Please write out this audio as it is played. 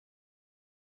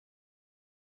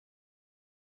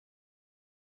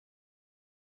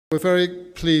We're very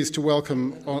pleased to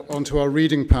welcome onto our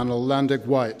reading panel Landeg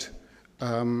White,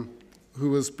 who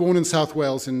was born in South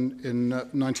Wales in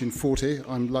 1940,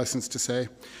 I'm licensed to say.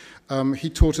 He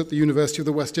taught at the University of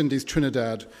the West Indies,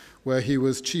 Trinidad, where he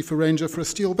was chief arranger for a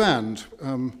steel band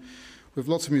with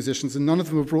lots of musicians, and none of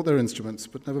them have brought their instruments,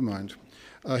 but never mind.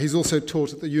 He's also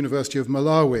taught at the University of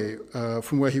Malawi,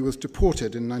 from where he was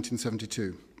deported in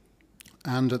 1972,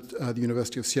 and at the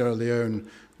University of Sierra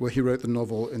Leone, where he wrote the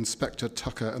novel Inspector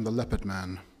Tucker and the Leopard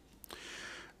Man,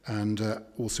 and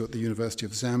also at the University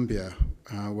of Zambia,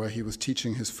 where he was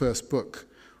teaching his first book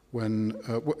when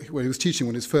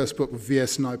his first book,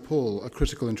 V.S. Naipaul, A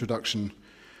Critical Introduction,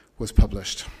 was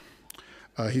published.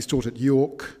 He's taught at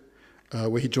York,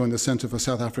 where he joined the Centre for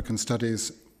South African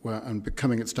Studies and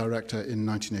becoming its director in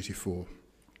 1984.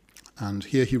 And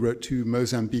here he wrote two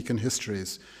Mozambican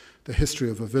histories, The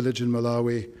History of a Village in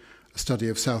Malawi, a study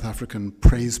of South African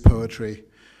praise poetry,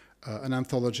 an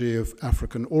anthology of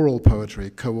African oral poetry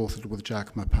co-authored with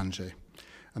Jack Mapanje,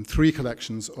 and three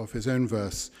collections of his own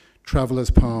verse,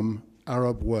 Traveller's Palm,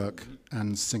 Arab Work,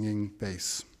 and Singing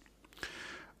Bass.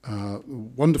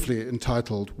 Wonderfully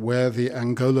entitled Where the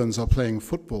Angolans Are Playing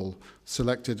Football,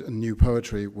 Selected and New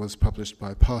Poetry, was published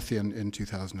by Parthian in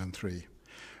 2003.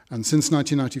 And since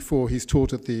 1994, he's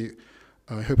taught at the,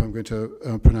 I hope I'm going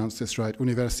to pronounce this right,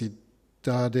 Universidade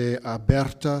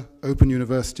Aberta, Open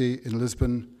University in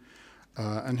Lisbon,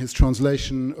 and his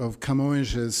translation of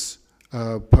Camões's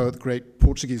great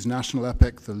Portuguese national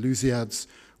epic, the Lusíads,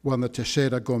 won the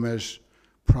Teixeira Gomes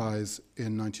Prize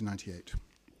in 1998.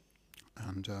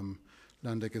 And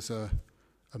Landeg is a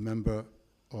member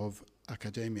of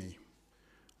Academy.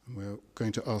 And we're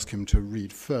going to ask him to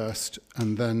read first,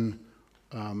 and then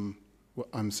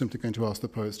I'm simply going to ask the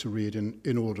poets to read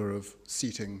in order of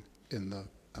seating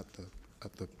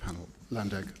at the panel.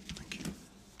 Landeg, thank you.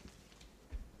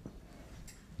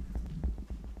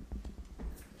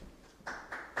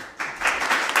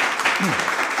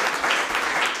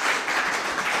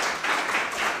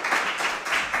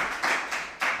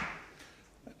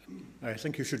 I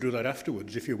think you should do that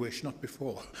afterwards, if you wish, not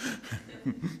before.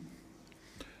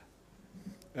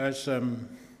 As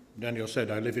Daniel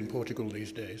said, I live in Portugal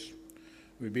these days.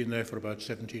 We've been there for about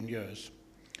 17 years.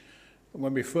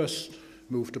 When we first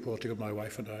moved to Portugal, my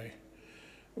wife and I,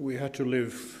 we had to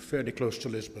live fairly close to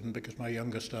Lisbon because my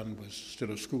youngest son was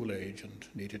still of school age and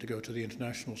needed to go to the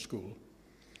international school.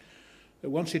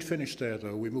 Once he'd finished there,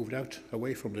 though, we moved out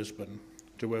away from Lisbon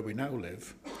to where we now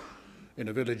live, in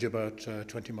a village about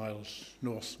 20 miles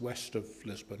northwest of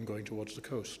Lisbon, going towards the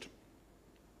coast.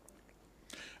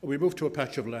 We moved to a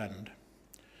patch of land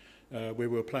where we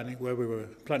were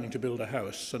planning to build a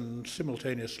house, and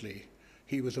simultaneously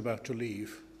he was about to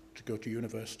leave to go to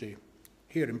university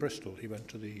here in Bristol. He went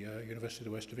to the University of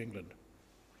the West of England.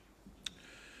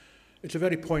 It's a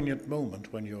very poignant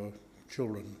moment when your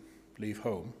children leave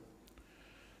home.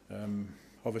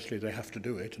 Obviously they have to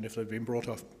do it, and if they've been brought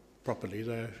up properly,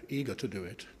 they're eager to do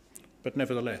it. But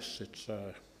nevertheless,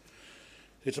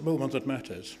 it's a moment that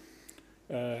matters.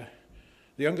 The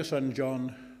younger son,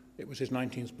 John, it was his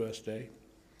 19th birthday.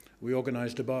 We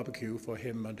organised a barbecue for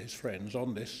him and his friends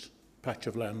on this patch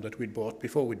of land that we'd bought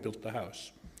before we'd built the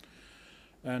house.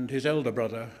 And his elder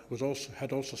brother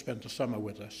had also spent the summer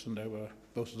with us, and they were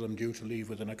both of them due to leave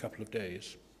within a couple of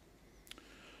days.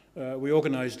 We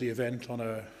organised the event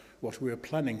on what we were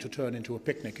planning to turn into a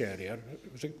picnic area.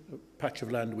 It was a patch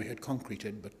of land we had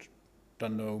concreted, but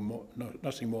done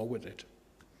nothing more with it.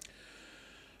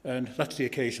 And that's the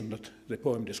occasion that the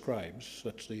poem describes.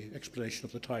 That's the explanation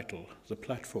of the title, The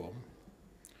Platform.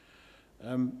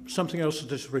 Something else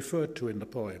that is referred to in the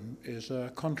poem is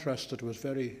a contrast that was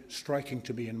very striking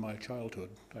to me in my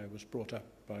childhood. I was brought up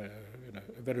by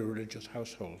a very religious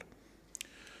household,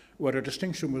 where a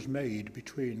distinction was made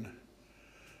between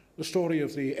the story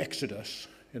of the Exodus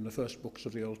in the first books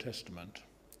of the Old Testament,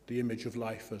 the image of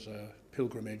life as a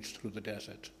pilgrimage through the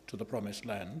desert to the Promised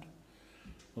Land,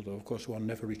 although of course one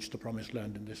never reached the Promised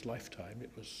Land in this lifetime.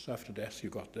 It was after death you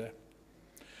got there.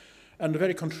 And a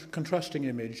very contrasting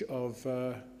image of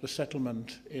the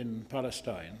settlement in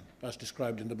Palestine, as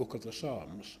described in the book of the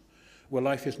Psalms, where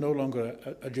life is no longer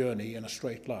a journey in a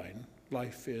straight line.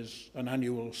 Life is an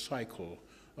annual cycle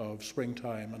of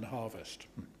springtime and harvest.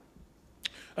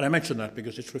 And I mention that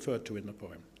because it's referred to in the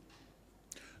poem.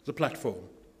 The platform.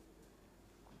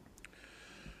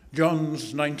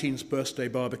 John's 19th birthday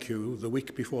barbecue, the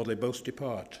week before they both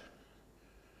depart.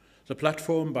 The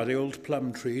platform by the old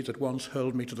plum tree that once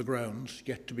hurled me to the ground,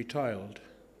 yet to be tiled,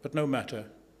 but no matter.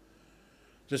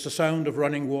 There's the sound of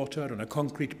running water and a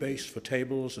concrete base for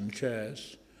tables and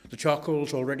chairs, the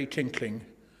charcoal's already tinkling,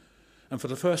 and for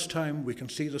the first time we can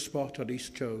see the spot on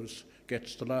East Chowes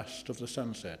gets the last of the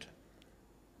sunset.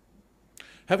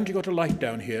 "Haven't you got a light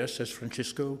down here?" says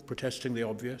Francisco, protesting the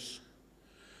obvious.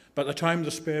 By the time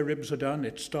the spare ribs are done,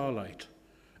 it's starlight,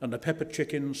 and the peppered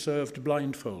chicken served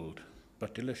blindfold,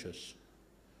 but delicious.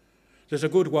 There's a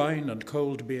good wine and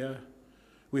cold beer.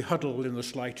 We huddle in the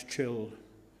slight chill,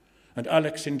 and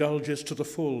Alex indulges to the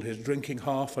full his drinking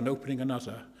half and opening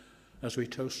another as we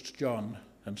toast John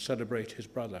and celebrate his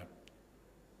brother.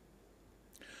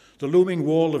 The looming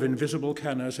wall of invisible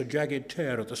canners a jagged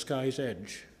tear at the sky's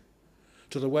edge.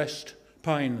 To the west,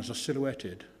 pines are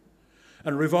silhouetted,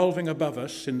 and revolving above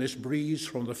us in this breeze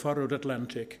from the furrowed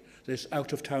Atlantic, this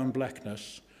out-of-town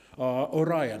blackness, are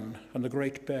Orion and the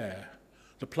Great Bear,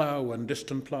 the Plough and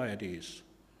distant Pleiades,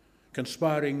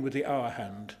 conspiring with the hour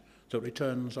hand that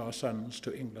returns our sons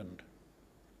to England.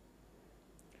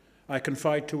 I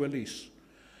confide to Elise,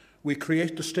 we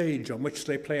create the stage on which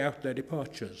they play out their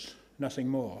departures, nothing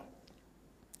more.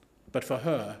 But for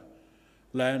her,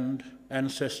 land,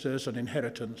 ancestors, and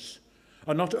inheritance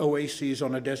are not oases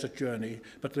on a desert journey,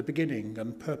 but the beginning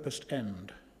and purposed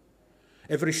end.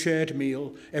 Every shared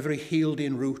meal, every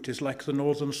healed-in route is like the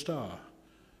Northern Star,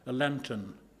 a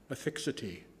lantern, a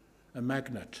fixity, a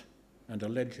magnet, and a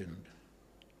legend.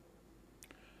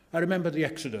 I remember the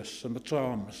Exodus and the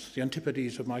Psalms, the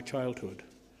antipodes of my childhood,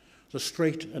 the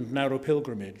straight and narrow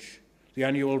pilgrimage, the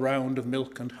annual round of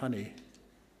milk and honey.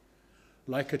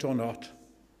 Like it or not,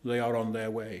 they are on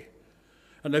their way,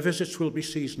 and their visits will be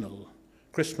seasonal,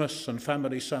 Christmas and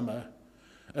family summer,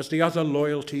 as the other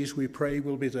loyalties we pray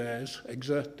will be theirs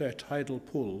exert their tidal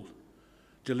pull,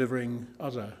 delivering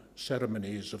other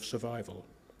ceremonies of survival.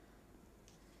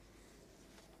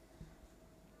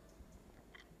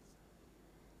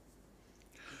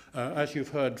 As you've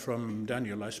heard from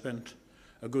Daniel, I spent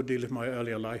a good deal of my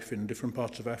earlier life in different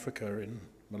parts of Africa, in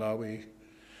Malawi,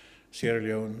 Sierra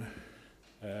Leone,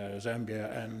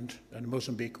 Zambia, and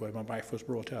Mozambique, where my wife was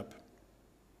brought up.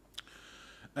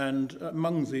 And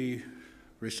among the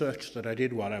research that I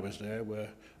did while I was there were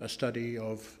a study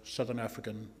of Southern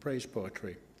African praise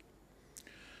poetry.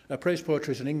 Praise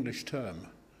poetry is an English term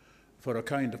for a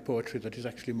kind of poetry that is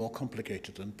actually more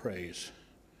complicated than praise.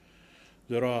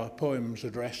 There are poems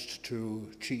addressed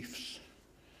to chiefs,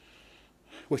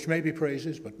 which may be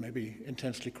praises, but may be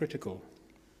intensely critical.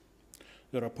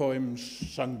 There are poems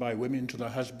sung by women to their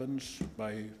husbands,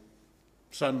 by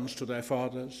sons to their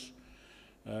fathers,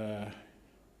 and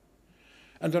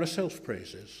there are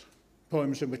self-praises,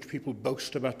 poems in which people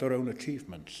boast about their own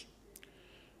achievements.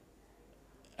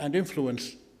 And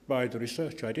influenced by the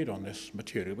research I did on this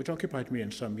material, which occupied me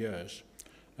in some years,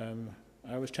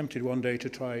 I was tempted one day to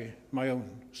try my own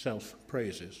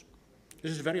self-praises.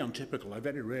 This is very untypical. I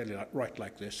very rarely write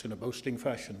like this in a boasting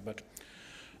fashion, but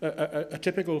a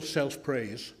typical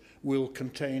self-praise will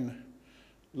contain,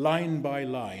 line by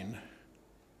line,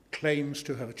 claims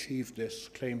to have achieved this,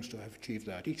 claims to have achieved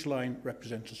that. Each line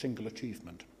represents a single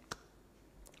achievement.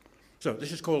 So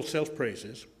this is called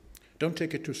self-praises. Don't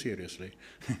take it too seriously.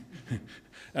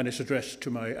 And it's addressed to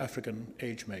my African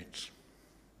age mates.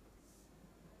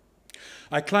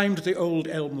 I climbed the old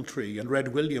elm tree and read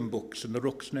William books in the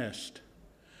rook's nest.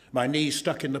 My knees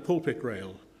stuck in the pulpit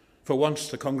rail. For once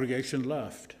the congregation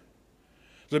laughed.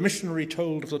 The missionary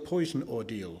told of the poison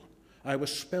ordeal. I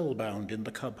was spellbound in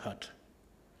the cub hut.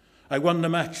 I won the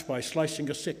match by slicing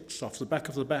a 6 off the back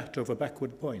of the bat over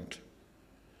Backward Point.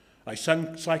 I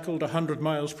cycled 100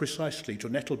 miles precisely to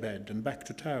Nettlebed and back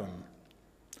to town.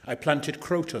 I planted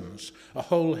crotons, a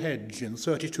whole hedge in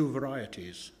 32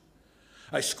 varieties.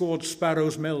 I scored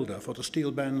Sparrow's Melder for the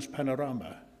steel band's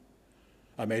panorama.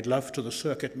 I made love to the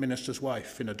circuit minister's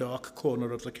wife in a dark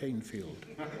corner of the cane field.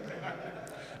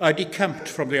 I decamped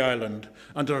from the island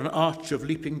under an arch of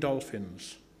leaping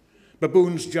dolphins.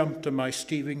 Baboons jumped on my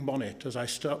steving bonnet as I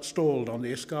stalled on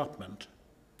the escarpment.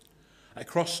 I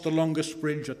crossed the longest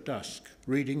bridge at dusk,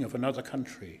 reading of another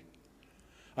country.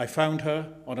 I found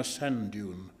her on a sand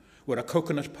dune where a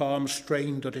coconut palm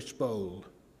strained at its bowl.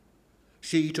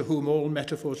 She, to whom all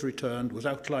metaphors returned, was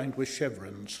outlined with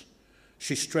chevrons.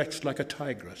 She stretched like a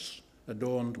tigress,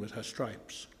 adorned with her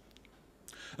stripes.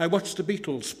 I watched the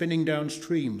beetles spinning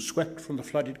downstream, swept from the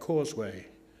flooded causeway.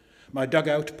 My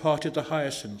dugout parted the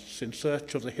hyacinths in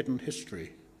search of the hidden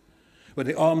history. When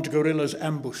the armed guerrillas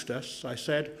ambushed us, I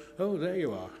said, "Oh, there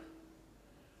you are."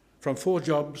 From 4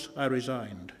 jobs, I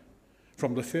resigned.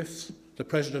 From the 5th, the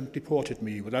president deported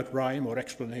me without rhyme or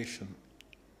explanation.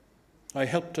 I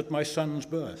helped at my son's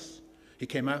birth. He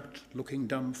came out looking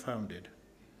dumbfounded.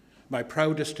 My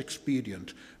proudest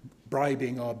expedient,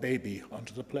 bribing our baby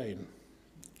onto the plane.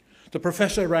 The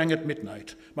professor rang at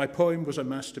midnight. My poem was a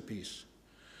masterpiece.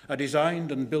 I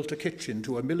designed and built a kitchen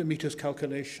to a millimetres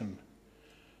calculation.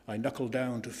 I knuckled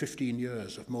down to 15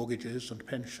 years of mortgages and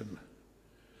pension.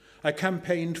 I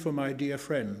campaigned for my dear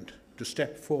friend to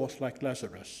step forth like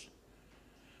Lazarus.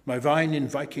 My vine in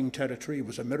Viking territory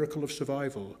was a miracle of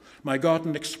survival. My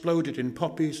garden exploded in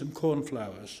poppies and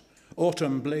cornflowers.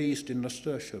 Autumn blazed in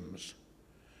nasturtiums.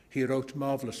 He wrote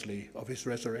marvellously of his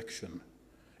resurrection.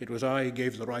 It was I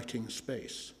gave the writing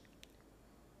space.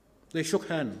 They shook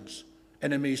hands,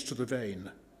 enemies to the vein.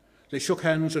 They shook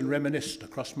hands and reminisced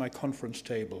across my conference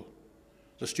table.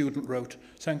 The student wrote,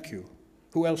 "Thank you.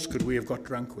 Who else could we have got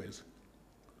drunk with?"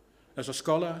 As a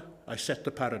scholar, I set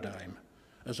the paradigm.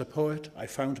 As a poet, I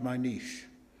found my niche.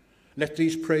 Let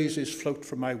these praises float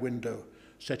from my window,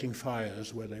 setting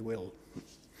fires where they will.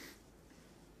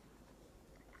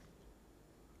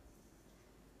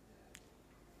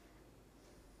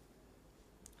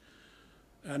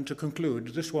 And to conclude,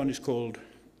 this one is called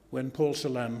When Paul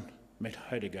Celan Met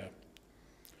Heidegger.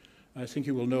 I think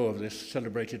you will know of this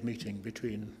celebrated meeting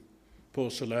between Paul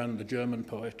Celan, the German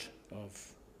poet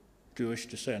of Jewish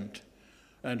descent,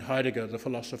 and Heidegger, the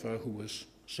philosopher who was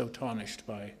so tarnished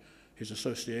by his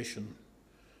association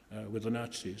with the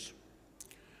Nazis.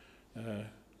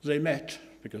 They met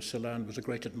because Celan was a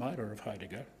great admirer of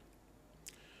Heidegger,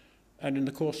 and in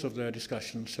the course of their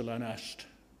discussion, Celan asked,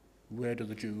 "Where do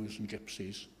the Jews and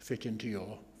Gypsies fit into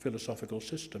your philosophical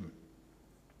system?"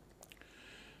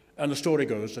 And the story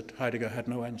goes that Heidegger had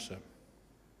no answer.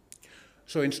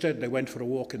 So instead they went for a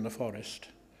walk in the forest,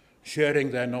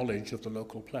 sharing their knowledge of the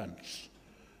local plants.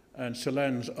 And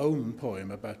Celan's own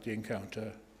poem about the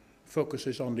encounter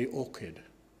focuses on the orchid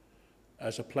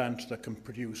as a plant that can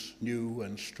produce new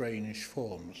and strange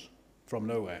forms from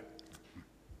nowhere.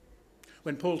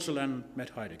 When Paul Celan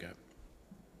met Heidegger.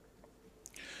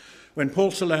 When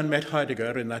Paul Celan met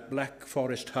Heidegger in that black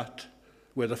forest hut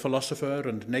where the philosopher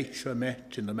and nature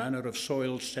met in the manner of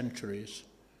soiled centuries,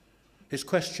 his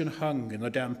question hung in the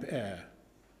damp air.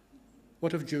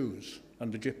 What of Jews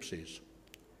and the Gypsies?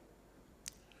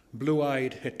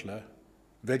 Blue-eyed Hitler,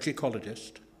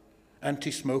 vegicologist,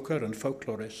 anti-smoker and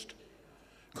folklorist,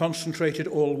 concentrated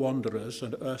all wanderers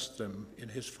and earthed them in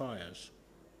his fires.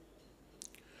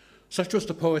 Such was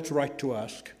the poet's right to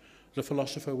ask, the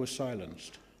philosopher was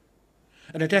silenced.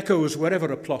 And it echoes wherever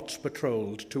a plot's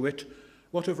patrolled, to wit,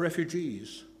 what of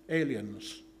refugees,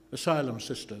 aliens, asylum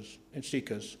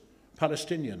seekers,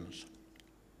 Palestinians?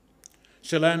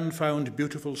 Celan found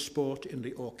beautiful sport in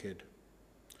the orchid.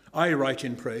 I write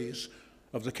in praise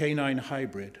of the canine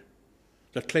hybrid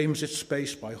that claims its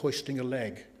space by hoisting a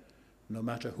leg, no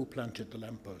matter who planted the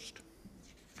lamppost.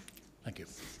 Thank you.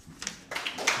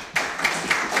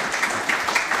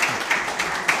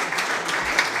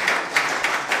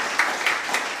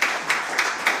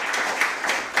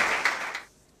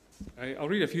 I'll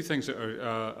read a few things that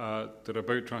are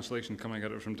about translation, coming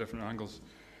at it from different angles.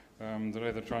 They're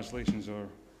either translations or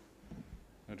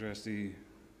address the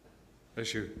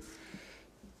issue,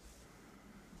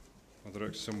 whether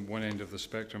it's some one end of the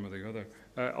spectrum or the other.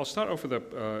 I'll start off with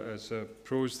it's a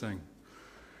prose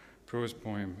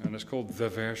poem, and it's called The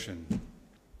Version.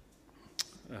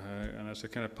 And it's a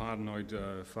kind of paranoid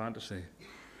fantasy.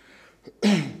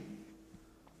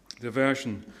 The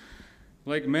Version.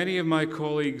 Like many of my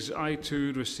colleagues, I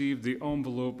too received the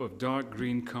envelope of dark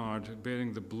green card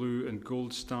bearing the blue and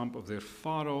gold stamp of their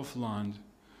far-off land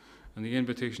and the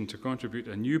invitation to contribute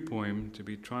a new poem to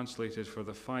be translated for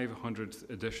the 500th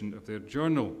edition of their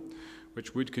journal,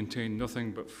 which would contain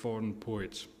nothing but foreign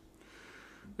poets.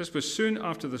 This was soon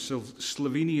after the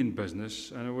Slovenian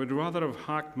business, and I would rather have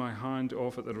hacked my hand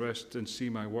off at the wrist than see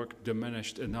my work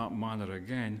diminished in that manner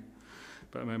again.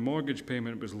 But my mortgage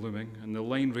payment was looming, and the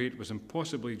line rate was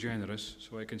impossibly generous,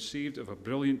 so I conceived of a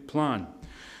brilliant plan.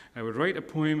 I would write a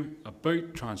poem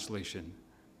about translation,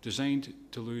 designed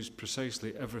to lose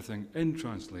precisely everything in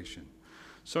translation.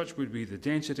 Such would be the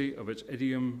density of its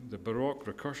idiom, the baroque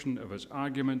recursion of its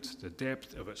argument, the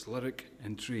depth of its lyric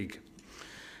intrigue.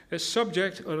 Its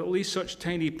subject, or at least such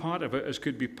tiny part of it as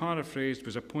could be paraphrased,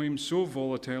 was a poem so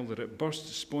volatile that it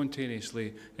burst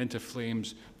spontaneously into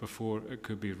flames before it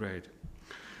could be read.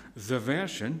 The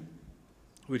version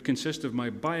would consist of my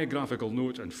biographical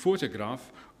note and photograph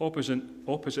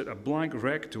opposite a blank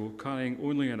recto carrying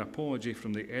only an apology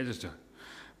from the editor.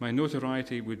 My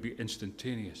notoriety would be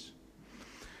instantaneous.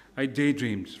 I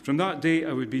daydreamed. From that day,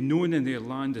 I would be known in their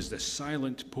land as the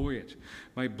silent poet.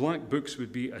 My black books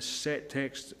would be as set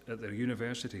text at their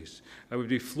universities. I would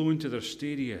be flown to their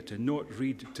stadia to not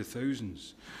read to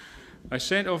thousands. I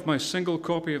sent off my single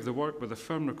copy of the work with a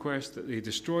firm request that they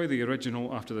destroy the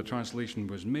original after the translation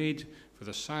was made, for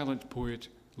the silent poet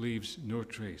leaves no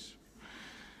trace.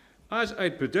 As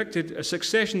I'd predicted, a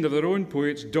succession of their own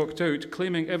poets ducked out,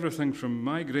 claiming everything from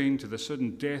migraine to the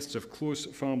sudden deaths of close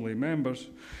family members.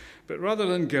 But rather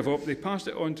than give up, they passed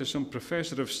it on to some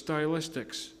professor of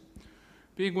stylistics.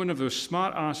 Being one of those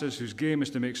smart asses whose game is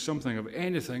to make something of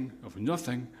anything, of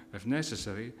nothing, if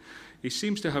necessary, he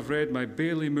seems to have read my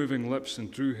barely moving lips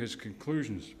and drew his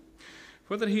conclusions.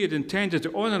 Whether he had intended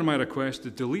to honour my request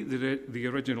to delete the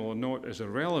original or not is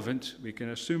irrelevant. We can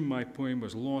assume my poem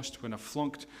was lost when a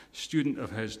flunked student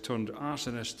of his turned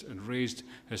arsonist and razed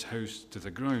his house to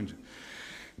the ground.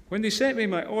 When they sent me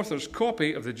my author's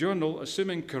copy of the journal,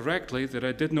 assuming correctly that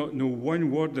I did not know one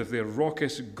word of their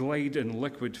raucous glide and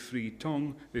liquid-free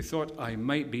tongue, they thought I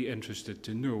might be interested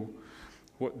to know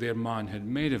what their man had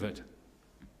made of it.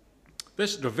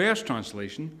 This reverse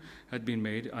translation had been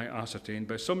made, I ascertained,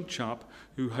 by some chap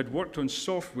who had worked on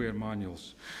software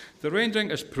manuals. The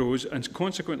rendering as prose and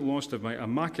consequent loss of my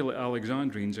immaculate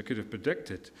Alexandrines I could have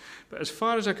predicted, but as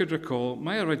far as I could recall,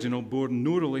 my original bore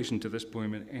no relation to this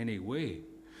poem in any way.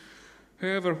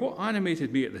 However, what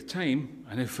animated me at the time,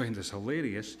 and I find this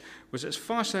hilarious, was its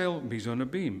facile mise en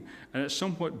abîme and its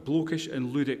somewhat blokish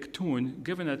and ludic tone,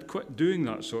 given I'd quit doing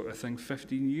that sort of thing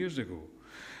 15 years ago.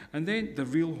 And then the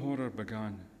real horror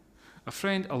began. A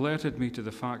friend alerted me to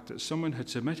the fact that someone had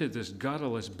submitted this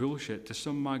garrulous bullshit to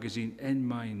some magazine in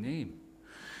my name.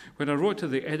 When I wrote to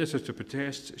the editor to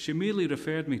protest, she merely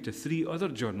referred me to 3 other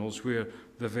journals where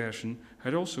the version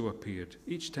had also appeared,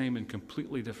 each time in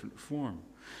completely different form.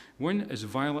 One is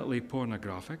violently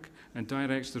pornographic and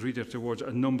directs the reader towards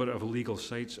a number of illegal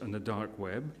sites on the dark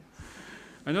web.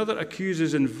 Another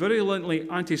accuses in virulently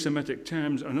anti-Semitic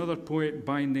terms another poet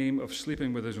by name of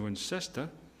sleeping with his own sister.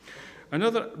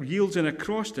 Another yields an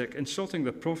acrostic insulting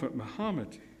the Prophet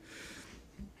Muhammad.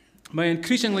 My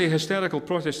increasingly hysterical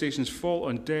protestations fall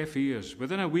on deaf ears.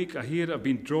 Within a week, I hear I've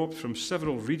been dropped from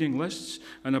several reading lists,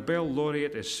 and a Bell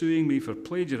laureate is suing me for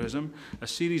plagiarism. A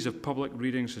series of public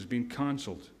readings has been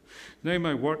cancelled. Now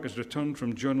my work is returned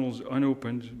from journals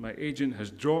unopened. My agent has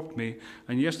dropped me,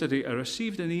 and yesterday I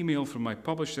received an email from my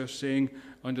publisher saying,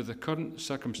 under the current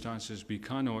circumstances, we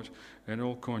cannot, in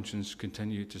all conscience,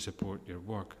 continue to support your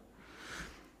work.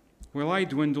 While I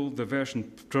dwindle, the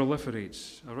version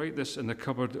proliferates. I write this in the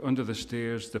cupboard under the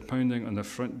stairs, the pounding on the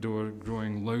front door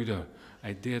growing louder.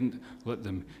 I daren't let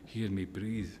them hear me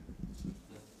breathe.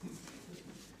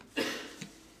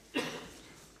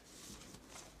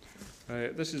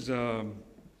 This is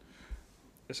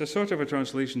it's a sort of a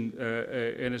translation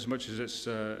in as much as it's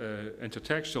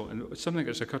intertextual. And something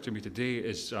that's occurred to me today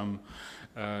is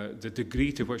the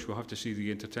degree to which we'll have to see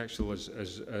the intertextual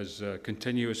as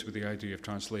continuous with the idea of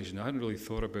translation. I hadn't really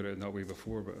thought about it in that way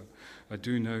before, but I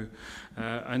do now.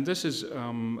 And this is,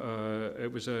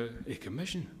 it was a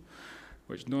commission,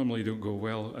 which normally don't go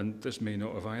well, and this may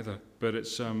not have either. But it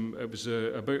was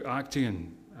about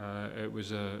Actaeon. It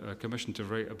was a commission to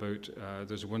write about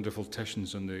those wonderful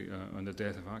Titians on the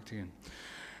death of Actaeon.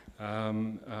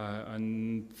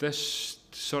 And this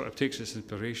sort of takes its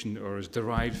inspiration, or is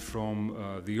derived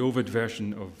from the Ovid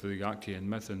version of the Actaeon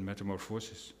myth and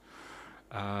Metamorphosis.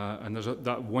 And there's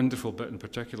that wonderful bit in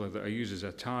particular that I use as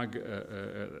a tag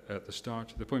at the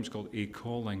start. The poem's called A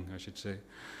Calling, I should say.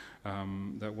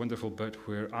 That wonderful bit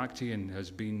where Actaeon has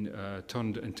been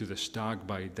turned into the stag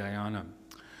by Diana.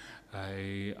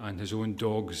 And his own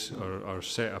dogs are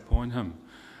set upon him,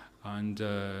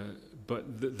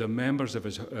 but the members of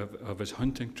his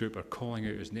hunting troop are calling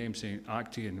out his name, saying,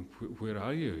 "Actaeon, where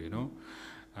are you?" You know,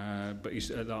 but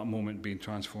he's at that moment being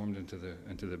transformed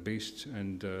into the beast,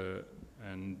 and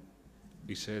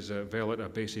he says, "Velit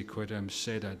abesi quidem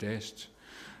sed adest."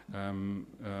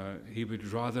 He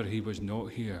would rather he was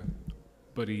not here,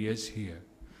 but he is here.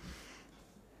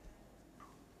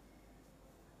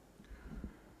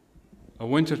 A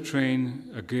winter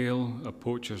train, a gale, a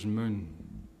poacher's moon.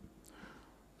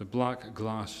 The black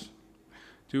glass.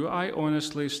 Do I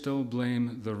honestly still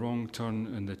blame the wrong turn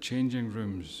in the changing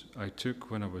rooms I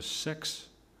took when I was 6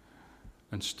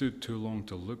 and stood too long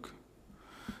to look?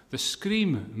 The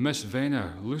scream Miss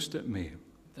Venner loosed at me.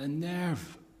 The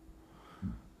nerve.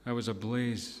 I was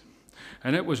ablaze.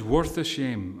 And it was worth the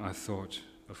shame, I thought.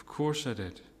 Of course I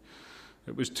did.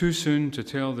 It was too soon to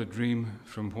tell the dream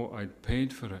from what I'd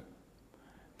paid for it.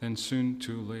 Then soon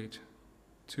too late,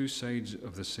 2 sides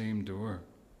of the same door.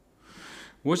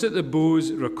 Was it the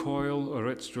bow's recoil or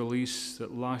its release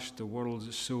that lashed the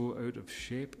world so out of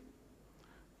shape?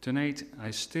 Tonight I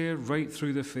stare right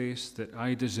through the face that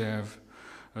I deserve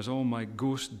as all my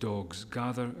ghost dogs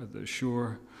gather at the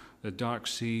shore, the dark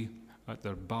sea at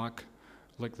their back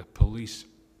like the police.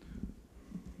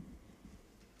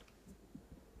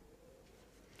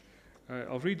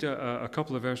 I'll read a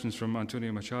couple of versions from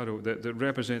Antonio Machado that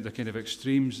represent the kind of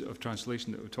extremes of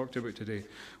translation that we talked about today.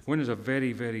 One is a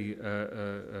very, very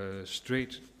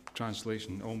straight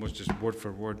translation, almost just word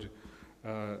for word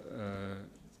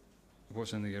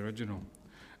what's in the original.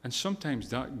 And sometimes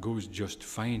that goes just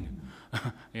fine,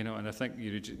 and I think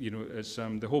it's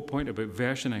the whole point about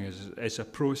versioning is it's a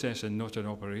process and not an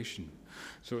operation.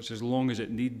 So it's as long as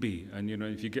it need be, and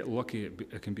if you get lucky,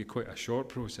 it can be quite a short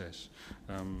process.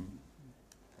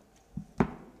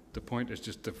 The point is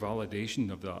just the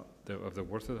validation of that, of the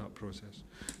worth of that process.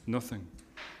 Nothing.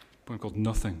 A poem called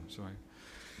Nothing. Sorry.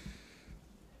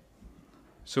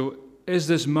 So, is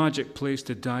this magic place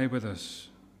to die with us?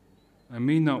 I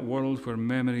mean that world where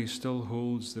memory still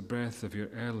holds the breath of your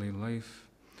early life,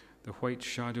 the white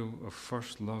shadow of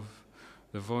first love,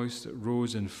 the voice that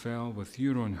rose and fell with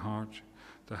your own heart,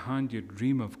 the hand you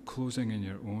dream of closing in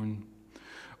your own,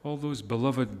 all those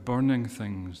beloved burning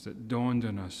things that dawned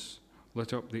on us,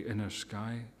 lit up the inner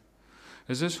sky.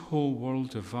 Is this whole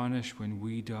world to vanish when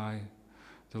we die,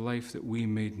 the life that we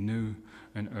made new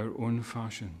in our own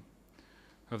fashion?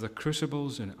 Have the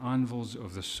crucibles and anvils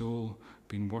of the soul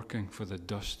been working for the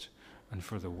dust and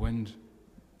for the wind?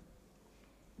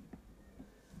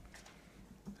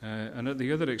 And at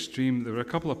the other extreme, there were a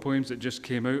couple of poems that just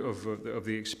came out of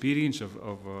the experience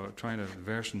of trying to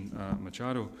version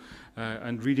Machado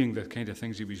and reading the kind of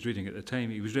things he was reading at the time.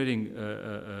 He was reading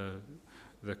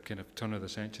the kind of turn of the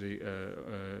century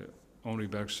Henri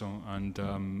Bergson and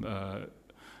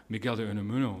Miguel de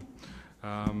Unamuno.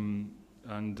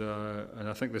 And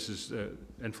I think this has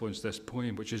influenced this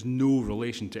poem, which has no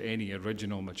relation to any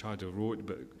original Machado wrote,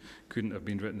 but couldn't have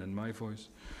been written in my voice.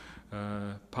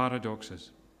 Paradoxes.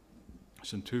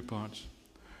 It's in two parts.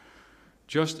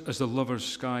 Just as the lover's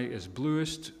sky is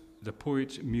bluest, the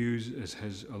poet's muse is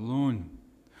his alone.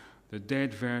 The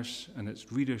dead verse and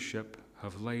its readership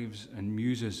have lives and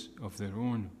muses of their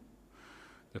own.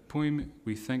 The poem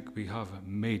we think we have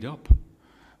made up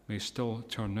may still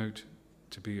turn out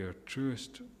to be our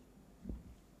truest.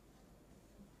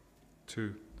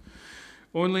 2.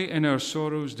 Only in our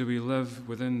sorrows do we live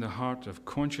within the heart of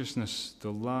consciousness,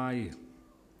 the lie.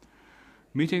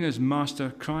 Meeting his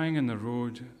master crying in the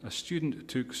road, a student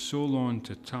took so long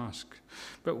to task.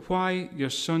 But why, your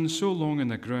son so long in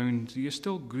the ground, do you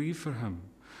still grieve for him,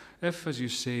 if, as you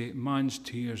say, man's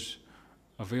tears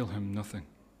avail him nothing?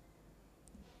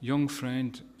 Young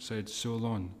friend, said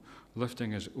Solon,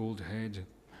 lifting his old head,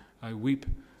 I weep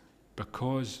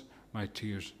because my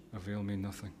tears avail me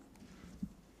nothing.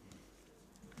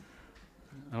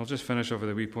 I'll just finish off with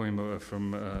a wee poem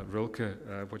from Rilke,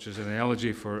 which is an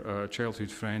elegy for a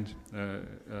childhood friend,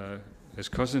 his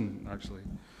cousin, actually,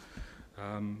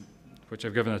 which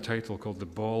I've given a title called The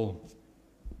Ball.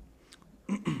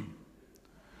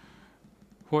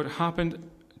 What happened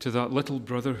to that little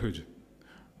brotherhood,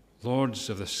 lords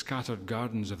of the scattered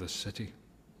gardens of the city?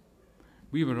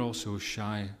 We were all so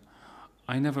shy.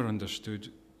 I never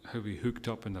understood how we hooked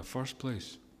up in the first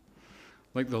place.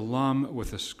 Like the lamb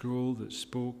with a scroll that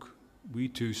spoke, we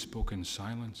too spoke in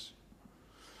silence.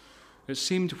 It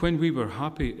seemed when we were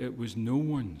happy, it was no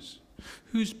one's.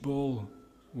 Whose ball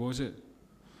was it?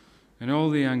 In all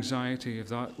the anxiety of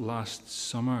that last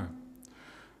summer,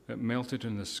 it melted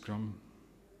in the scrum.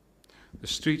 The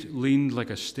street leaned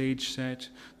like a stage set.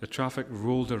 The traffic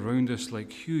rolled around us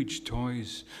like huge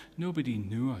toys. Nobody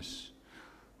knew us.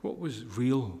 What was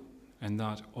real in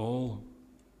that all?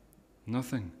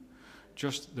 Nothing.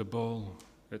 Just the ball,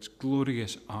 its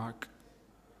glorious arc.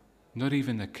 Not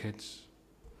even the kids.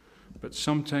 But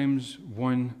sometimes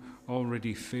one,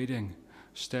 already fading,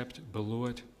 stepped below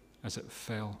it as it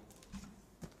fell.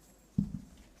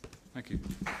 Thank you.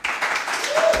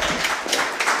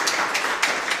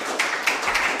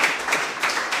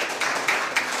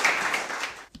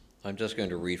 I'm just going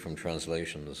to read from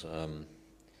translations,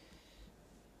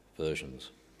 versions.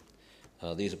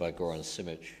 These are by Goran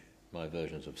Simic, my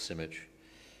versions of Simic.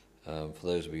 For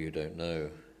those of you who don't know,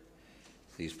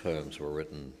 these poems were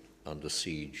written under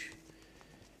siege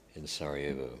in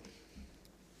Sarajevo.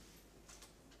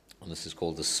 And this is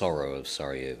called The Sorrow of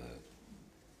Sarajevo.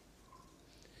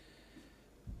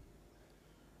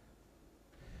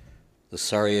 The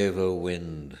Sarajevo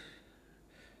wind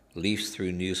leafs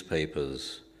through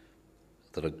newspapers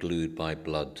that are glued by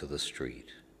blood to the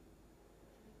street.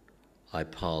 I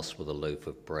pass with a loaf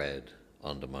of bread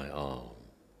under my arm.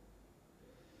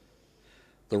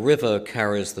 The river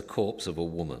carries the corpse of a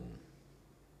woman.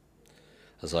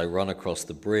 As I run across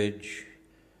the bridge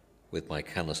with my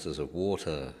canisters of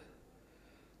water,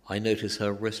 I notice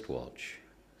her wristwatch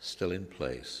still in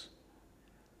place.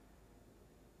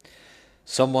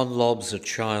 Someone lobs a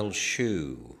child's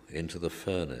shoe into the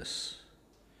furnace.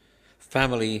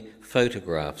 Family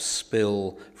photographs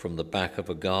spill from the back of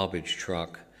a garbage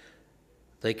truck.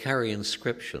 They carry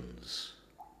inscriptions.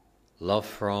 Love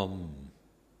from,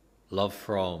 love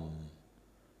from,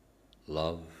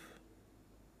 love.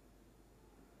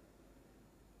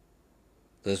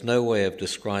 There's no way of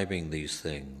describing these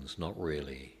things, not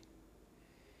really.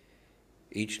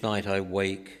 Each night I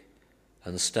wake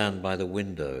and stand by the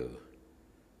window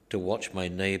to watch my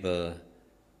neighbor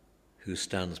who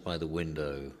stands by the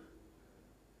window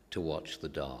to watch the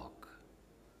dark.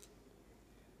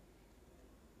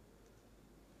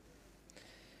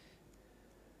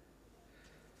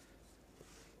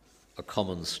 A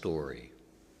common story.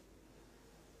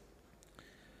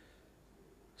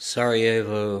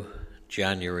 Sarajevo,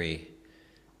 January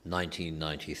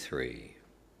 1993.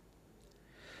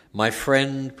 My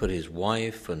friend put his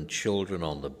wife and children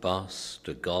on the bus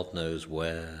to God knows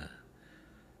where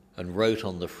and wrote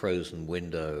on the frozen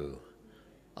window,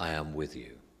 "I am with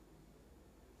you."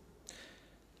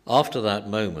 After that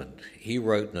moment, he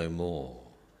wrote no more.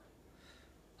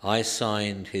 I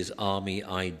signed his army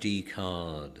ID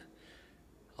card.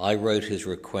 I wrote his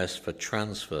request for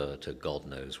transfer to God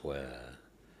knows where.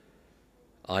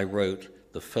 I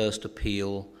wrote the first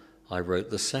appeal. I wrote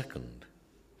the second.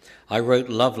 I wrote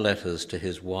love letters to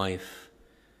his wife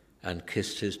and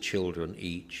kissed his children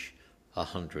each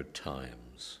 100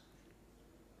 times.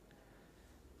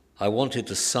 I wanted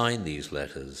to sign these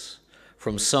letters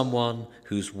from someone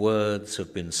whose words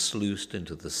have been sluiced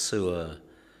into the sewer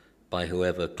by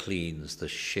whoever cleans the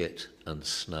shit and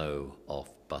snow off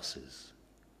buses.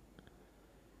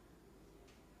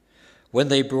 When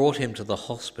they brought him to the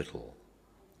hospital,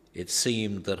 it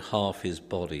seemed that half his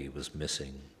body was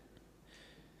missing.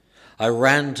 I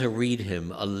ran to read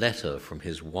him a letter from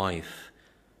his wife,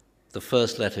 the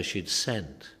first letter she'd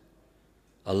sent,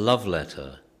 a love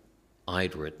letter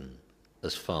I'd written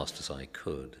as fast as I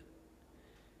could.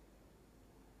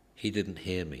 He didn't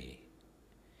hear me.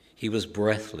 He was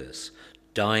breathless,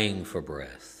 dying for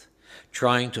breath,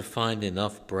 trying to find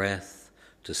enough breath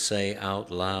to say out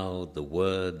loud the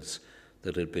words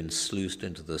that had been sluiced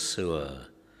into the sewer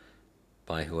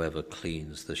by whoever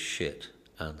cleans the shit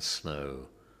and snow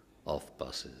off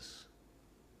buses.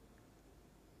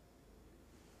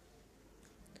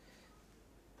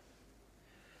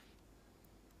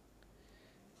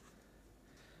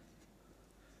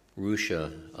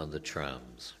 Russia and the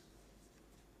trams.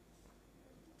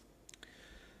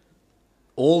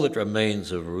 All that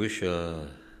remains of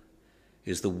Russia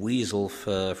is the weasel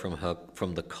fur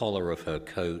from the collar of her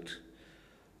coat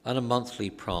and a monthly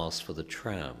pass for the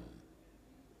tram.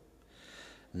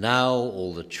 Now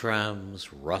all the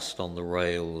trams rust on the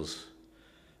rails,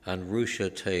 and Russia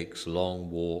takes long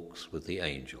walks with the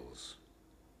angels.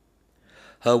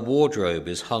 Her wardrobe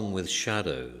is hung with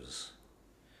shadows.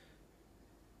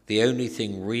 The only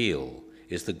thing real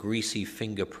is the greasy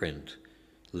fingerprint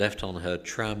left on her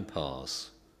tram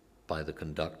pass by the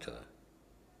conductor.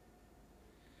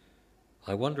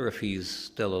 I wonder if he's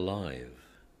still alive.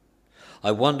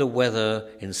 I wonder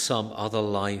whether in some other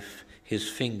life his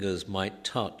fingers might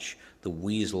touch the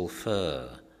weasel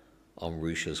fur on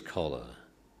Rusha's collar.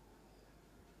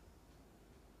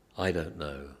 I don't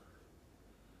know.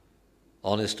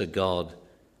 Honest to God,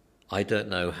 I don't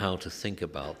know how to think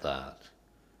about that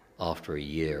after a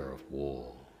year of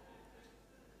war.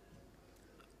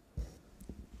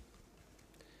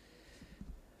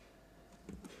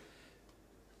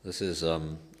 This is,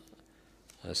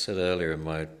 I said earlier in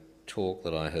my talk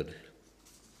that I had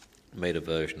made a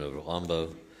version of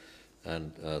Rambo,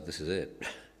 and this is it.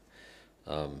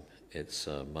 It's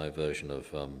my version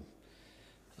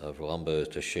of Rambo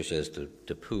to Chasseurs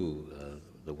de Poux,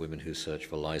 the women who search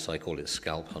for lice. I call it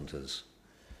Scalp Hunters.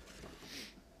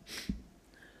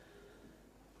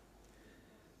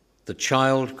 The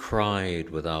child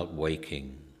cried without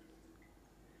waking.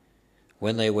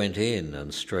 When they went in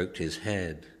and stroked his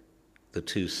head, the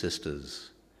two sisters,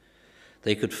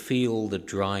 they could feel the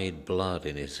dried blood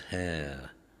in his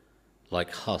hair,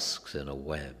 like husks in a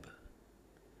web.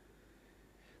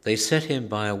 They set him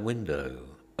by a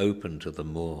window open to the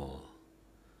moor,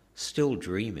 still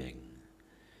dreaming,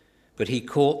 but he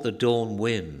caught the dawn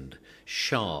wind,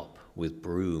 sharp with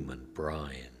broom and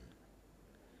brine.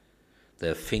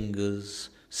 Their fingers,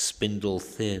 spindle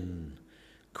thin,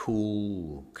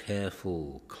 cool,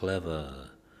 careful, clever,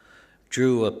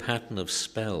 drew a pattern of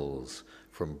spells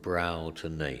from brow to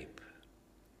nape.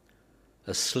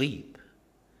 Asleep,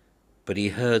 but he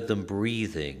heard them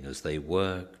breathing as they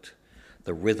worked,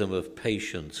 the rhythm of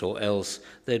patience, or else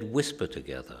they'd whisper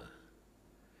together.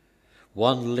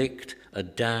 One licked a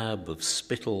dab of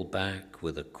spittle back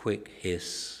with a quick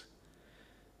hiss,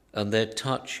 and their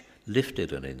touch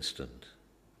lifted an instant.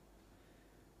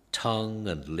 Tongue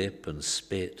and lip and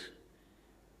spit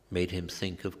made him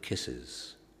think of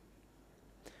kisses.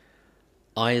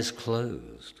 Eyes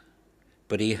closed,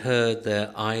 but he heard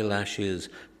their eyelashes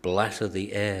blatter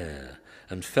the air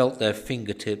and felt their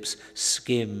fingertips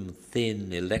skim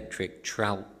thin electric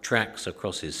tracks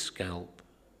across his scalp.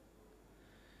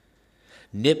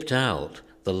 Nipped out,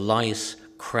 the lice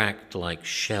cracked like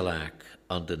shellac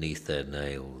underneath their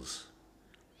nails.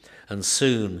 And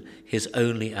soon his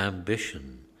only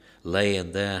ambition lay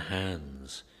in their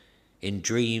hands, in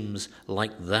dreams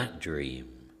like that dream,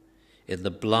 in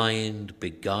the blind,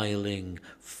 beguiling,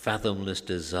 fathomless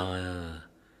desire,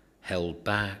 held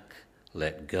back,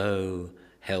 let go,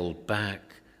 held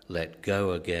back, let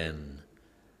go again,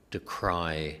 to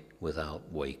cry without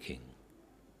waking.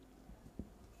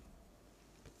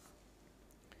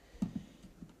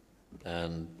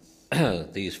 And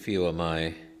these few are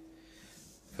my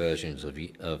versions of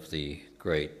the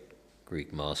great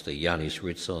Greek master Yannis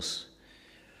Ritsos.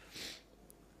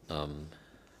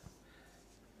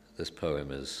 This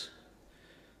poem is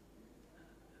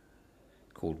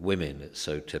called Women. It's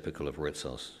so typical of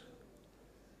Ritsos.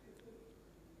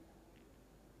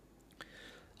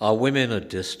 Our women are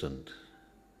distant.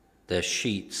 Their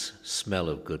sheets smell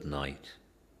of good night.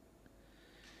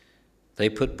 They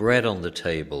put bread on the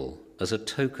table as a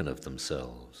token of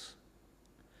themselves.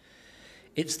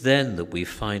 It's then that we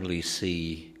finally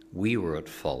see we were at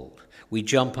fault. We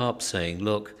jump up saying,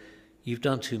 "Look, you've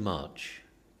done too much.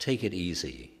 Take it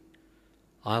easy.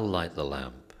 I'll light the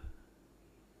lamp."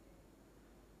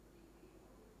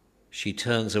 She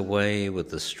turns away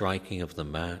with the striking of the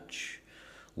match,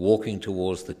 walking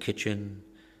towards the kitchen,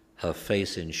 her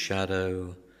face in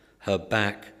shadow, her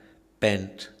back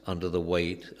bent under the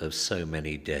weight of so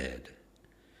many dead.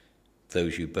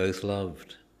 Those you both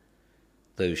loved,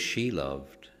 those she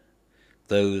loved,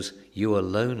 those you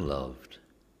alone loved,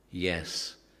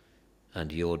 yes,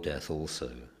 and your death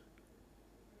also.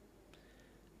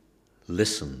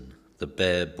 Listen, the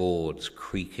bare boards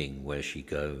creaking where she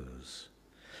goes.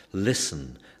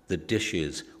 Listen, the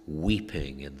dishes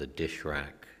weeping in the dish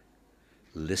rack.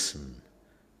 Listen,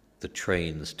 the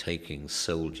trains taking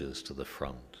soldiers to the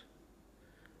front.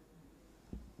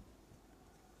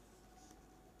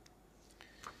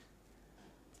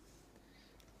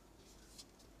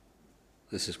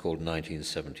 This is called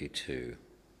 1972.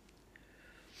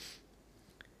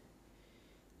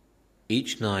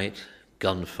 Each night,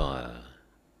 gunfire.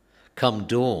 Come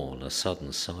dawn, a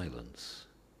sudden silence.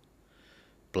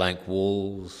 Blank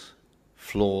walls,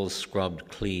 floors scrubbed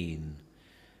clean,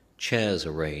 chairs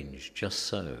arranged just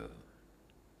so.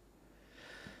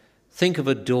 Think of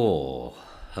a door,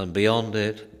 and beyond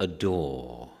it, a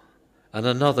door, and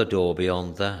another door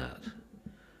beyond that.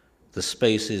 The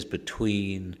spaces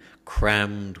between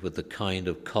crammed with the kind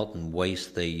of cotton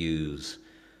waste they use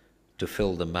to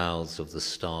fill the mouths of the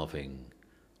starving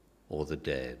or the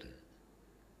dead.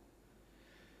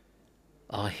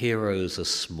 Our heroes are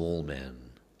small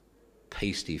men,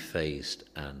 pasty-faced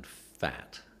and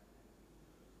fat.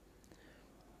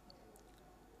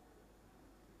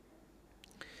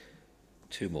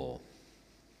 Two more.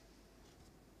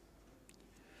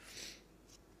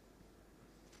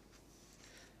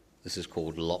 This is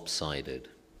called Lopsided.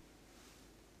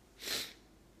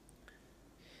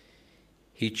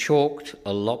 He chalked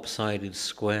a lopsided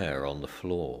square on the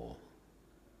floor.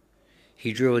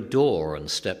 He drew a door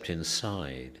and stepped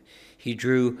inside. He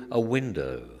drew a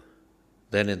window,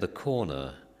 then in the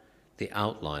corner, the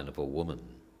outline of a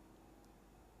woman.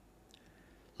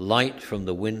 Light from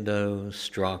the window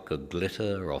struck a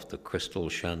glitter off the crystal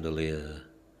chandelier.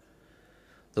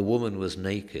 The woman was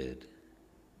naked.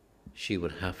 She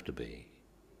would have to be.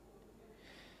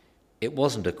 It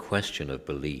wasn't a question of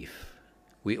belief.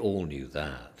 We all knew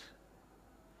that.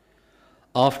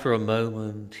 After a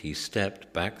moment, he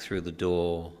stepped back through the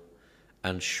door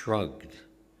and shrugged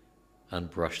and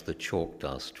brushed the chalk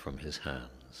dust from his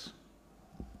hands.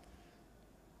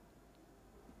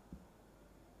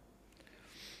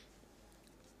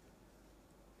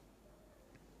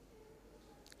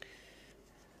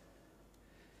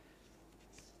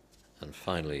 And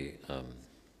finally,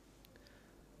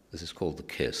 this is called The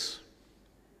Kiss.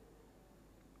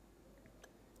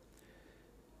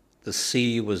 The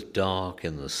sea was dark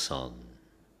in the sun.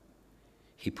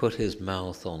 He put his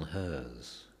mouth on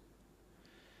hers.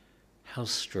 How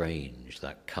strange,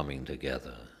 that coming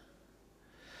together.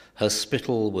 Her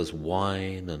spittle was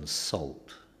wine and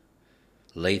salt.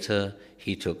 Later,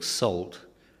 he took salt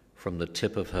from the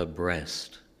tip of her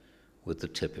breast with the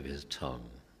tip of his tongue.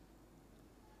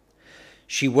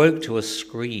 She woke to a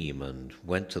scream and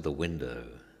went to the window.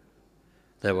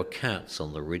 There were cats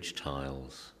on the ridge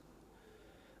tiles.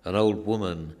 An old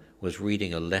woman was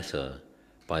reading a letter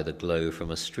by the glow from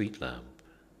a street lamp.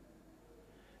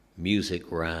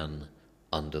 Music ran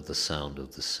under the sound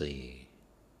of the sea.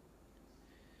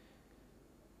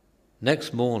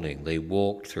 Next morning, they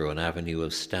walked through an avenue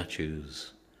of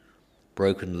statues,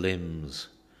 broken limbs,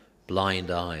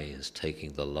 blind eyes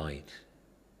taking the light.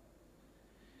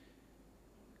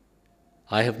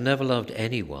 "I have never loved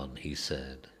anyone," he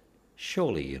said.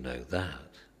 "Surely you know that."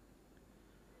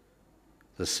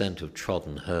 The scent of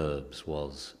trodden herbs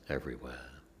was everywhere.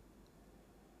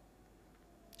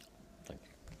 Thank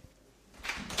you.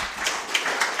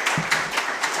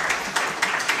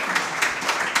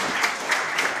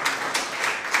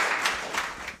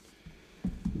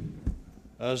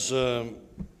 As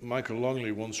Michael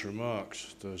Longley once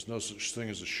remarked, there's no such thing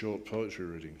as a short poetry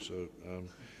reading, so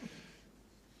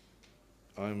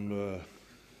I'm,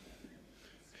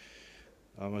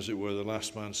 as it were, the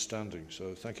last man standing.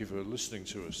 So thank you for listening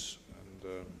to us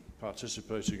and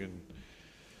participating in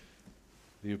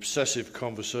the obsessive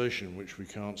conversation which we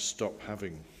can't stop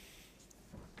having.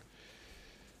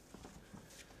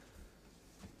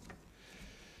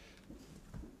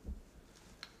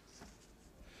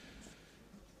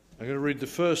 I'm going to read the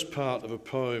first part of a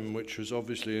poem which was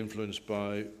obviously influenced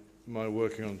by my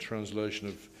working on translation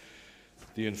of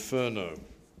the Inferno.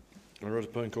 I wrote a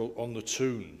poem called On the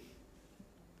Tune,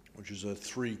 which is a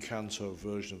 3-canto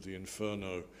version of the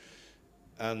Inferno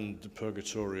and the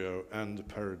Purgatorio and the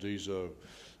Paradiso,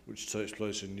 which takes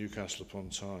place in Newcastle upon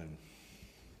Tyne.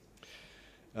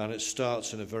 And it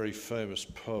starts in a very famous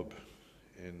pub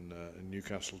in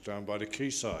Newcastle, down by the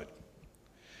quayside.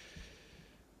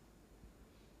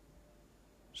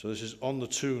 So this is On the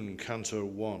Tune, Canto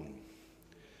 1.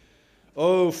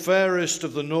 "O fairest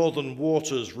of the northern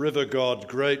waters, river god,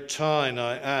 great Tyne,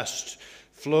 I asked,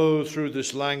 flow through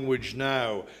this language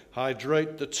now,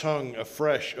 hydrate the tongue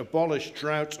afresh, abolish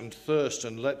drought and thirst,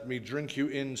 and let me drink you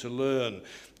in to learn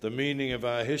the meaning of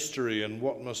our history and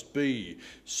what must be.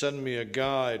 Send me a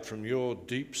guide from your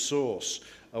deep source,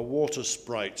 a water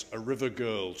sprite, a river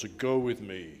girl, to go with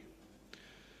me.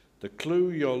 The clue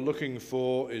you're looking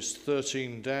for is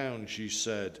 13 down," she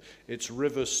said. "It's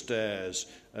river stairs,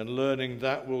 and learning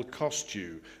that will cost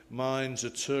you. Mine's a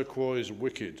turquoise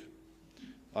wicked."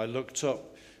 I looked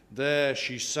up. There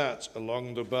she sat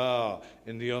along the bar,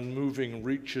 in the unmoving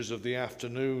reaches of the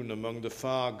afternoon, among the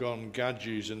far-gone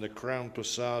gadgies in the Crown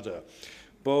Posada,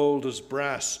 bold as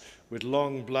brass, with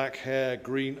long black hair,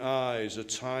 green eyes, a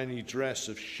tiny dress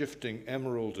of shifting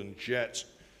emerald and jet.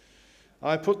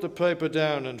 I put the paper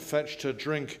down and fetched her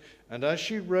drink, and as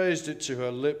she raised it to her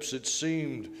lips, it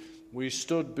seemed we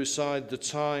stood beside the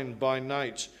Tyne by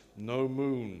night, no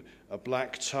moon, a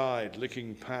black tide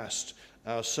licking past,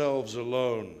 ourselves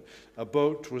alone. A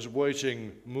boat was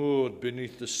waiting, moored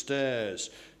beneath the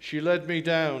stairs. She led me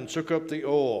down, took up the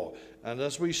oar, and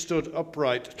as we stood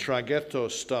upright, traghetto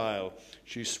style,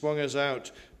 she swung us out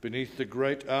beneath the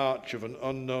great arch of an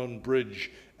unknown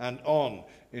bridge and on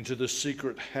into the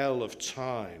secret hell of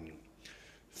Tyne.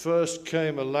 First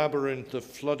came a labyrinth of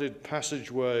flooded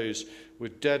passageways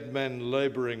with dead men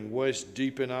labouring waist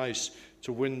deep in ice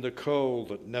to win the coal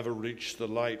that never reached the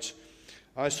light.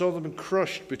 I saw them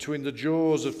crushed between the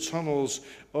jaws of tunnels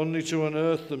only to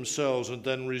unearth themselves and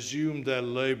then resume their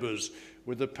labours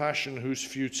with a passion whose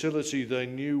futility they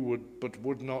knew but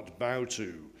would not bow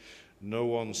to. No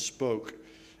one spoke.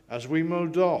 As we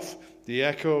moved off, the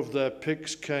echo of their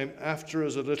picks came after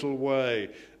us a little way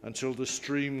until the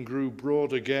stream grew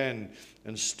broad again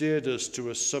and steered us to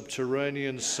a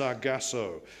subterranean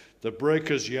sargasso, the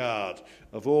breaker's yard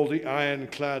of all the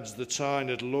ironclads the Tyne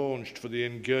had launched for the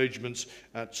engagements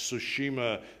at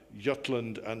Tsushima,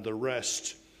 Jutland, and the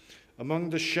rest. Among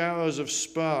the showers of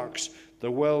sparks,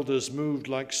 the welders moved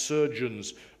like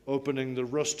surgeons, opening the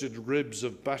rusted ribs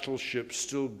of battleships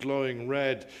still glowing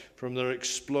red from their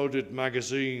exploded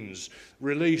magazines.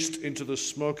 Released into the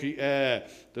smoky air,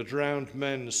 the drowned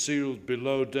men sealed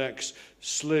below decks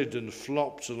slid and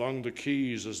flopped along the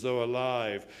quays as though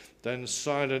alive. Then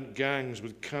silent gangs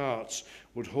with carts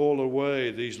would haul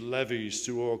away these levies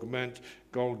to augment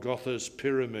Golgotha's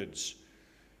pyramids.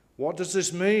 "What does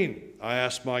this mean?" I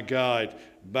asked my guide.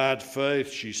 "Bad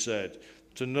faith," she said.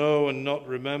 "To know and not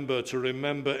remember, to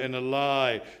remember in a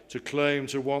lie, to claim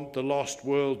to want the lost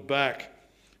world back.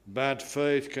 Bad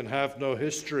faith can have no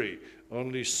history,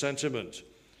 only sentiment."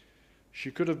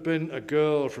 She could have been a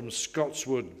girl from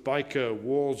Scotswood, Byker,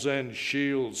 Wallsend,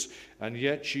 Shields, and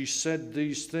yet she said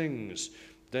these things.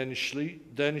 Then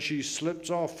she slipped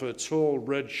off her tall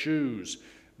red shoes.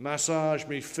 "Massage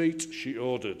me feet," she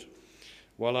ordered,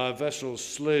 while our vessel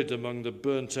slid among the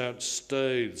burnt-out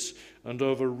staithes and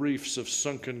over reefs of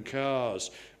sunken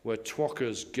cars, where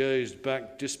twackers gazed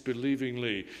back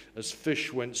disbelievingly as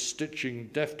fish went stitching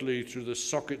deftly through the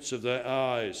sockets of their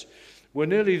eyes. "We're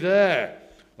nearly there,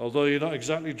 although you're not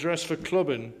exactly dressed for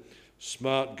clubbing."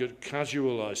 "Smart get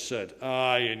casual," I said.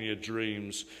 "Aye, in your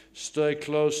dreams. Stay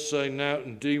close, say nowt,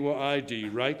 and do what I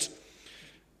do, right?"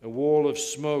 A wall of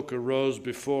smoke arose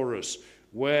before us,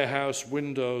 warehouse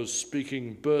windows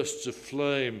speaking bursts of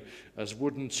flame as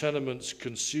wooden tenements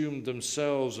consumed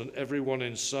themselves and everyone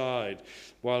inside,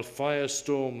 while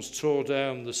firestorms tore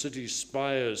down the city's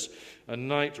spires, and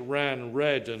night ran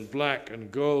red and black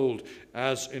and gold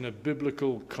as in a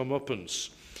biblical comeuppance.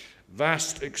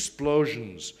 Vast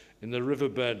explosions in the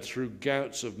riverbed threw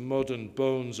gouts of mud and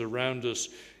bones around us,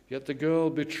 yet the girl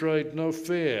betrayed no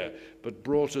fear, but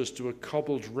brought us to a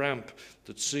cobbled ramp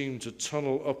that seemed to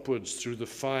tunnel upwards through the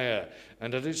fire,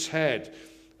 and at its head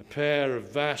a pair of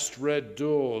vast red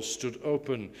doors stood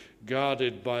open,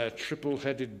 guarded by a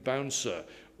triple-headed bouncer,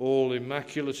 all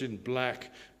immaculate in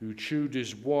black, who chewed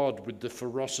his wad with the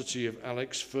ferocity of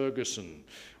Alex Ferguson.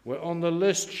 "We're on the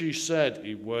list," she said.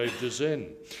 He waved us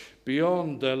in.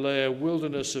 Beyond there lay a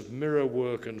wilderness of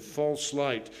mirror-work and false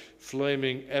light,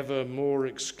 flaming ever more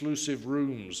exclusive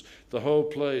rooms. The whole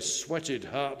place sweated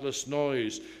heartless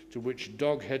noise, to which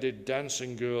dog-headed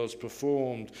dancing girls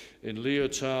performed in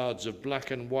leotards of black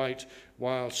and white,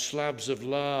 while slabs of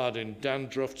lard in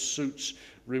dandruffed suits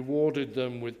rewarded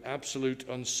them with absolute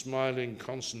unsmiling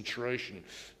concentration,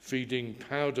 feeding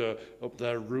powder up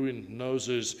their ruined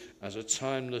noses as a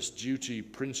timeless duty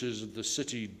princes of the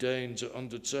city deign to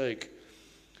undertake.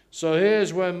 "So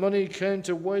here's where money came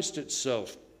to waste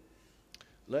itself.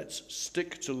 Let's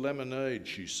stick to lemonade,"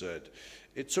 she said.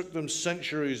 "It took them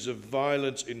centuries of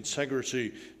violent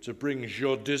integrity to bring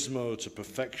Jordismo to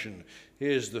perfection.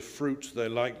 Here's the fruit they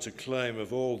like to claim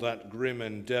of all that grim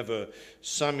endeavour,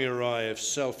 samurai of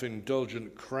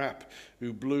self-indulgent crap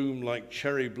who bloom like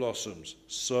cherry blossoms.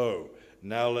 So,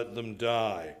 now let them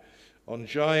die." On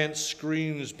giant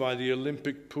screens by the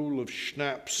Olympic pool of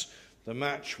schnapps, the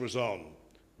match was on.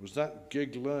 Was that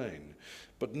Gig Lane?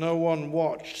 But no one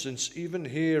watched, since even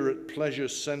here at Pleasure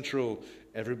Central,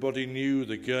 everybody knew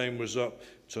the game was up.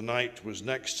 Tonight was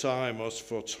next time, us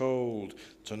foretold.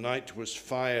 Tonight was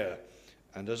fire.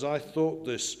 And as I thought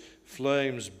this,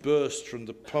 flames burst from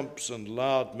the pumps and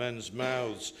lard men's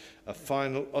mouths, a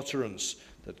final utterance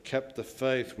that kept the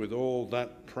faith with all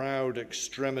that proud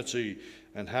extremity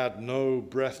and had no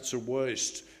breath to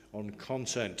waste on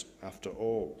content after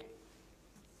all.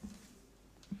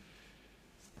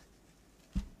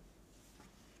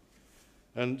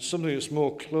 And something that's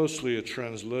more closely a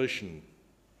translation.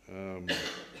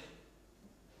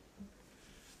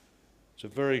 It's a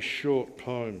very short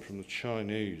poem from the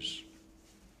Chinese,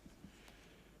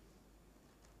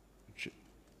 which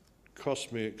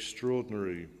cost me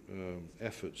extraordinary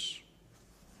efforts.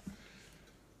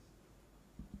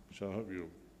 So I hope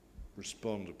you'll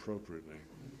respond appropriately.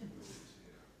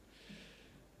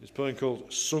 It's a poem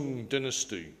called Sung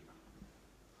Dynasty.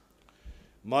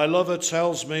 "My lover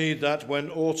tells me that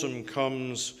when autumn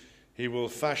comes, he will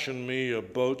fashion me a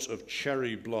boat of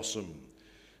cherry blossom.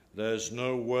 There's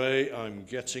no way I'm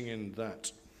getting in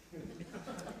that."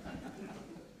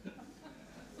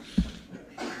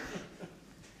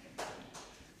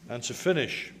 And to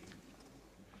finish,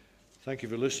 thank you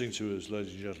for listening to us,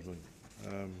 ladies and gentlemen.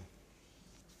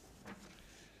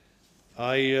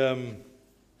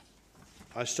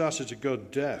 I started to go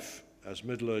deaf, as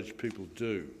middle-aged people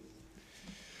do.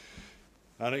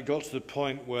 And it got to the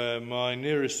point where my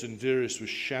nearest and dearest was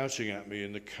shouting at me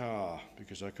in the car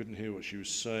because I couldn't hear what she was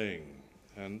saying.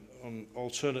 And on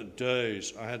alternate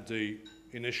days, I had the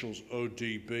initials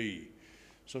ODB.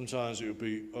 Sometimes it would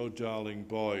be "Oh Darling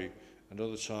Boy," and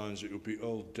other times it would be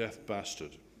 "Old Deaf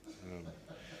Bastard."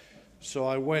 So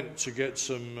I went to get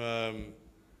some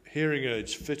hearing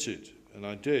aids fitted, and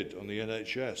I did on the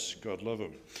NHS, God love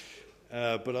them.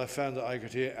 But I found that I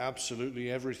could hear absolutely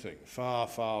everything, far,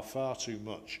 far, far too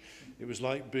much. It was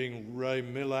like being Ray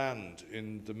Milland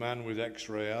in The Man with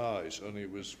X-Ray Eyes, only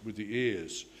it was with the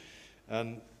ears.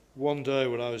 And one day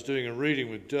when I was doing a reading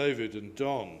with David and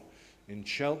Don in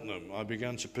Cheltenham, I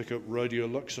began to pick up Radio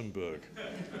Luxembourg,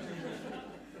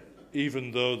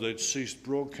 even though they'd ceased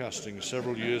broadcasting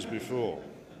several years before.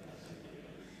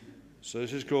 So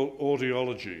this is called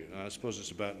audiology, and I suppose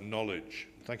it's about knowledge.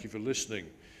 Thank you for listening.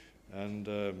 And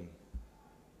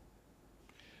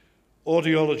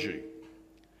Audiology.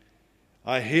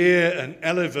 I hear an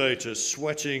elevator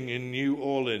sweating in New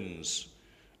Orleans,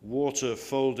 water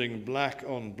folding black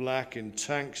on black in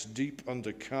tanks deep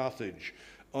under Carthage,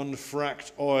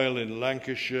 unfracked oil in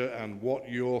Lancashire, and what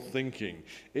you're thinking.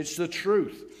 It's the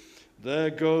truth. There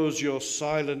goes your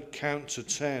silent count to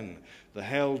 10, the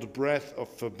held breath of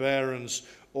forbearance,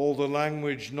 all the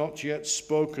language not yet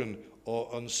spoken or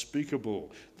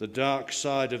unspeakable, the dark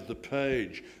side of the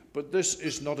page. But this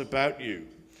is not about you.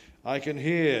 I can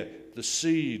hear the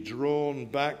sea drawn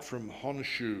back from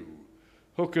Honshu,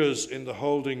 hookers in the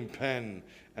holding pen,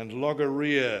 and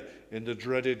logorrhea in the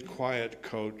dreaded quiet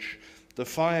coach, the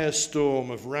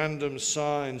firestorm of random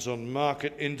signs on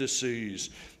market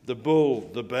indices, the bull,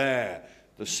 the bear,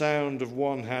 the sound of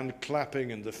one hand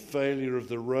clapping and the failure of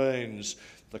the rains,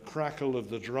 the crackle of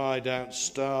the dried out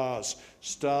stars,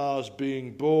 stars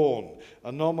being born,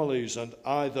 anomalies and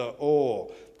either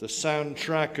or, the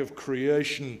soundtrack of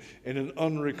creation in an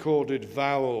unrecorded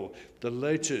vowel, the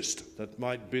latest that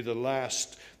might be the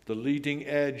last, the leading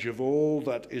edge of all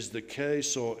that is the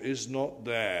case or is not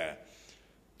there.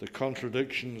 The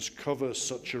contradictions cover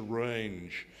such a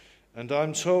range, and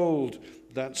I'm told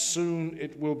that soon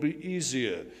it will be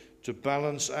easier to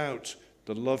balance out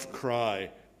the love cry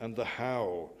and the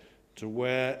howl, to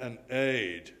wear an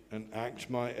aid and act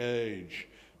my age,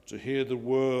 to hear the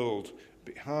world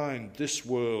behind this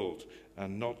world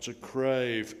and not to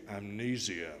crave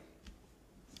amnesia.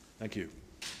 Thank you.